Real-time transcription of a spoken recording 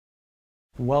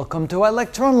Welcome to our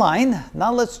lecture online.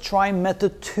 Now let's try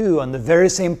method 2 on the very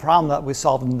same problem that we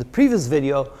solved in the previous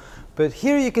video. But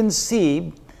here you can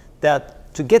see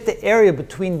that to get the area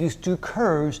between these two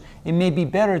curves, it may be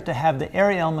better to have the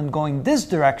area element going this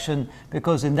direction,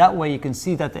 because in that way you can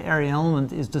see that the area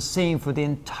element is the same for the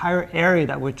entire area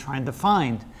that we're trying to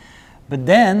find. But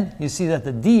then you see that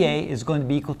the dA is going to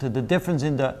be equal to the difference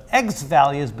in the x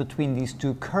values between these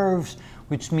two curves,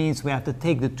 which means we have to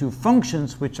take the two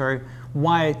functions, which are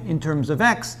y in terms of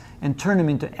x, and turn them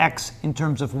into x in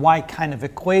terms of y kind of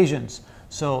equations.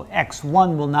 So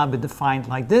x1 will now be defined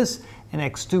like this, and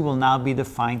x2 will now be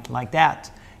defined like that.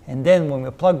 And then when we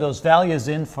plug those values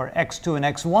in for x2 and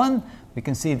x1, we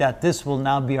can see that this will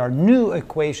now be our new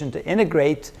equation to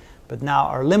integrate, but now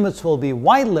our limits will be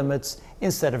y limits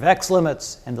instead of x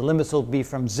limits, and the limits will be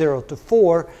from 0 to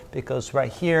 4, because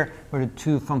right here where the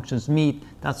two functions meet,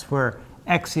 that's where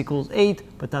x equals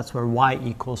 8, but that's where y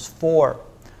equals 4.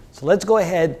 So let's go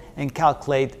ahead and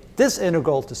calculate this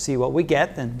integral to see what we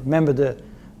get. And remember, the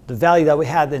value that we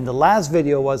had in the last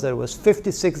video was that it was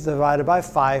 56 divided by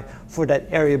 5 for that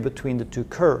area between the two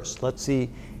curves. Let's see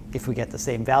if we get the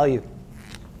same value.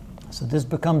 So this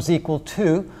becomes equal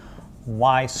to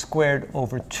y squared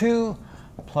over 2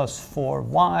 plus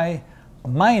 4y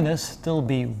minus, still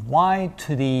be y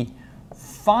to the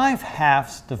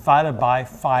 5/2 divided by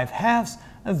 5/2,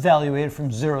 evaluated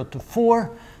from 0 to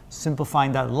 4.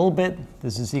 Simplifying that a little bit,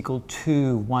 this is equal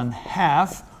to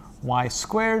 1/2 y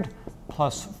squared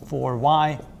plus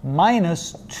 4y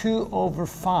minus 2 over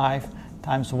 5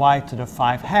 times y to the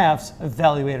 5/2,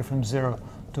 evaluated from 0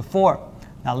 to 4.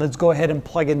 Now let's go ahead and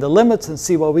plug in the limits and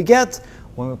see what we get.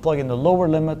 When we plug in the lower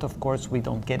limit, of course, we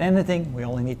don't get anything. We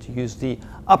only need to use the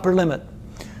upper limit.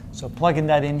 So plugging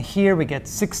that in here, we get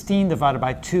 16 divided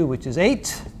by 2, which is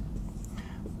 8,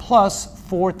 plus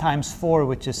 4 times 4,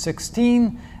 which is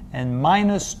 16, and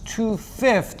minus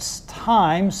 2/5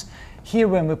 times, here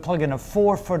when we plug in a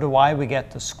 4 for the y, we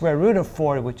get the square root of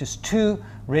 4, which is 2,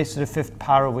 raised to the 5th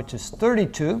power, which is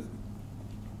 32.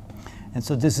 And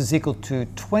so this is equal to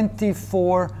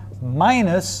 24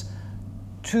 minus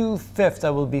 2/5,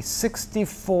 that will be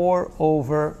 64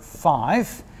 over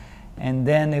 5. And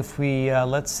then if we,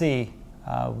 let's see,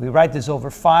 we write this over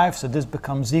 5, so this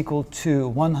becomes equal to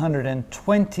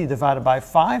 120 divided by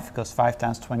 5, because 5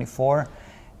 times 24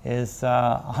 is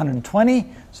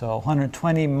 120. So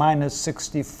 120 minus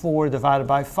 64 divided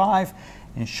by 5.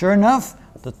 And sure enough,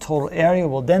 the total area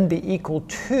will then be equal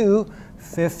to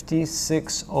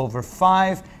 56 over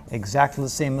 5, exactly the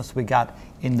same as we got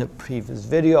in the previous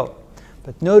video.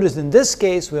 But notice in this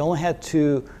case, we only had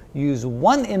to use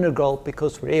one integral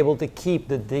because we're able to keep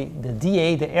the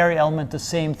dA, the area element, the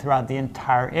same throughout the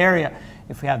entire area.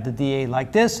 If we have the dA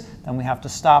like this, then we have to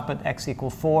stop at x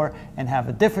equals 4 and have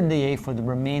a different dA for the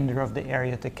remainder of the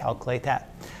area to calculate that.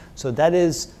 So that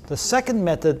is the second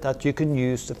method that you can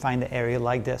use to find the area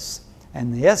like this.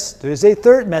 And yes, there is a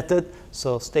third method,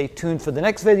 so stay tuned for the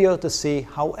next video to see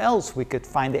how else we could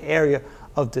find the area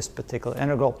of this particular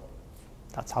integral.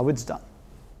 That's how it's done.